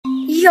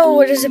Yo,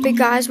 what is up, big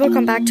guys?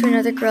 Welcome back to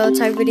another Gorilla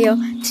Tag video.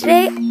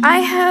 Today,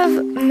 I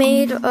have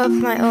made of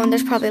my own.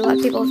 There's probably a lot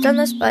of people who have done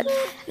this, but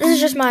this is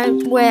just my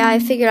way I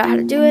figured out how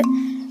to do it.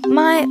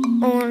 My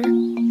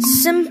own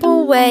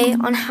simple way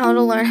on how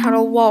to learn how to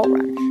wall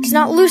run. It's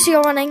not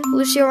Lucio running.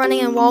 Lucio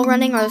running and wall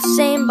running are the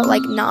same, but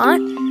like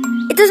not.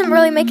 It doesn't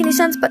really make any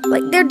sense, but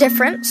like they're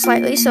different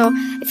slightly. So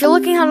if you're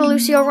looking how to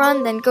Lucio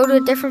run, then go to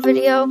a different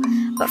video.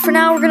 But for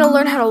now, we're gonna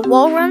learn how to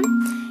wall run.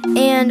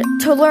 And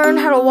to learn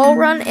how to wall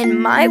run, in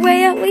my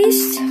way at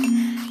least,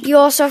 you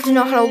also have to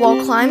know how to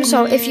wall climb.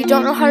 So if you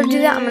don't know how to do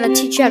that, I'm going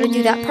to teach you how to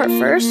do that part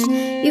first.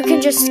 You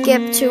can just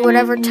skip to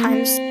whatever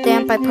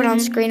timestamp I put on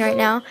screen right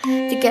now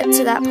to get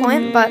to that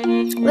point. But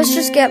let's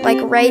just get like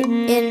right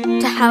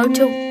into how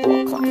to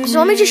wall climb. So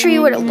let me just show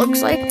you what it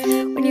looks like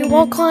when you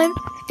wall climb.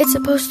 It's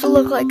supposed to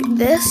look like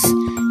this.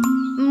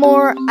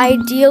 More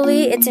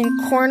ideally, it's in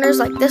corners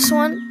like this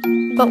one.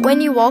 But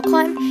when you wall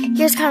climb,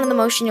 here's kind of the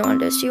motion you want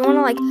to do. So you want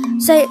to like,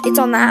 say it's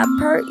on that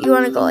part, you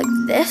want to go like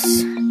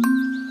this.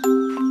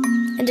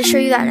 And to show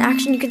you that in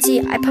action, you can see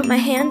I put my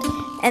hand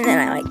and then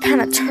I like kind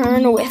of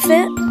turn with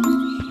it.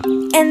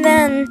 And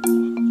then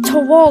to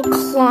wall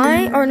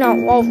climb, or no,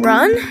 wall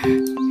run,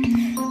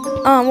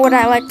 what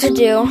I like to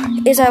do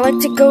is I like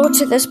to go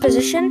to this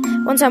position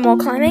once I'm wall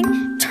climbing,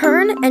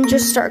 turn and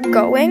just start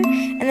going.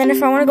 And then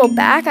if I want to go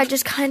back, I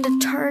just kind of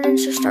turn and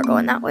just start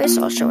going that way.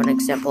 So I'll show an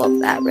example of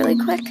that really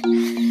quick.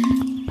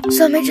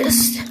 So let me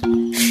just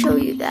show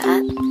you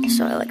that.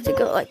 So I like to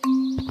go like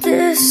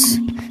this.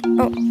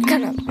 Oh,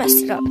 kind of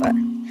messed it up, but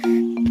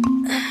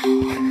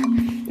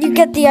you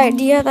get the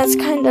idea. That's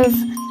kind of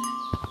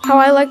how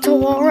I like to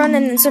wall run.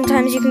 And then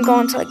sometimes you can go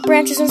onto like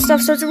branches and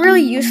stuff. So it's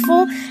really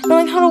useful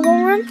knowing how to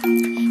wall run.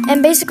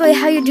 And basically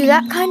how you do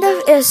that kind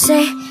of is,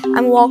 say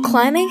I'm wall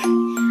climbing,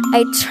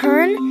 I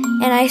turn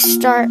and I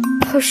start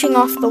pushing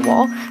off the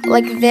wall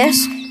like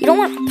this. You don't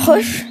want to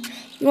push,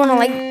 you want to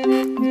like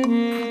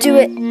do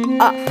it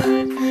up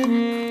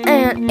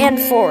and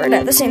forward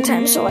at the same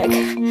time. So like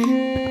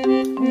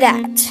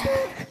that.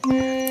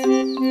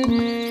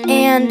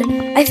 And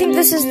I think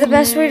this is the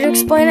best way to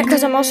explain it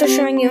because I'm also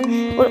showing you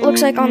what it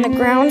looks like on the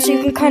ground so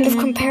you can kind of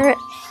compare it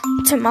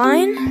to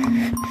mine.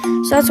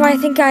 So that's why I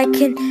think I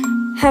can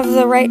have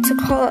the right to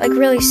call it like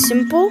really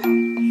simple.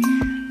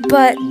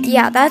 But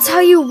yeah, that's how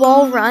you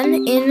wall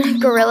run in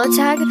Gorilla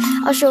Tag.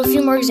 I'll show a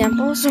few more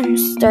examples. So I'm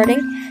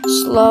starting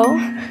slow,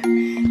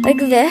 like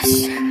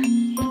this.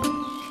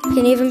 You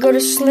can even go to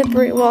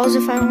slippery walls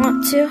if I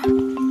want to.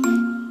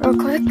 Real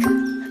quick.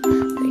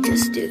 Let me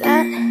just do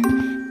that.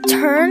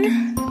 Turn,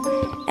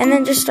 and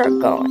then just start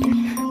going.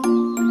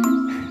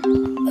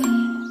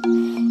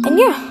 And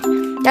yeah,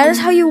 that is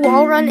how you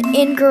wall run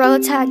in Gorilla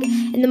Tag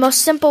in the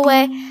most simple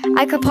way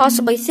I could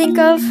possibly think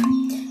of.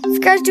 If you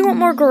guys do want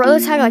more Gorilla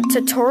Tag like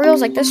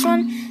tutorials like this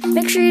one,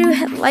 make sure you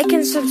hit like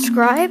and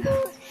subscribe.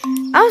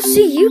 I'll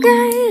see you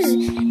guys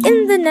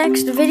in the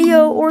next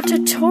video or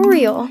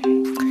tutorial.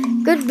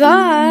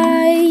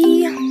 Goodbye.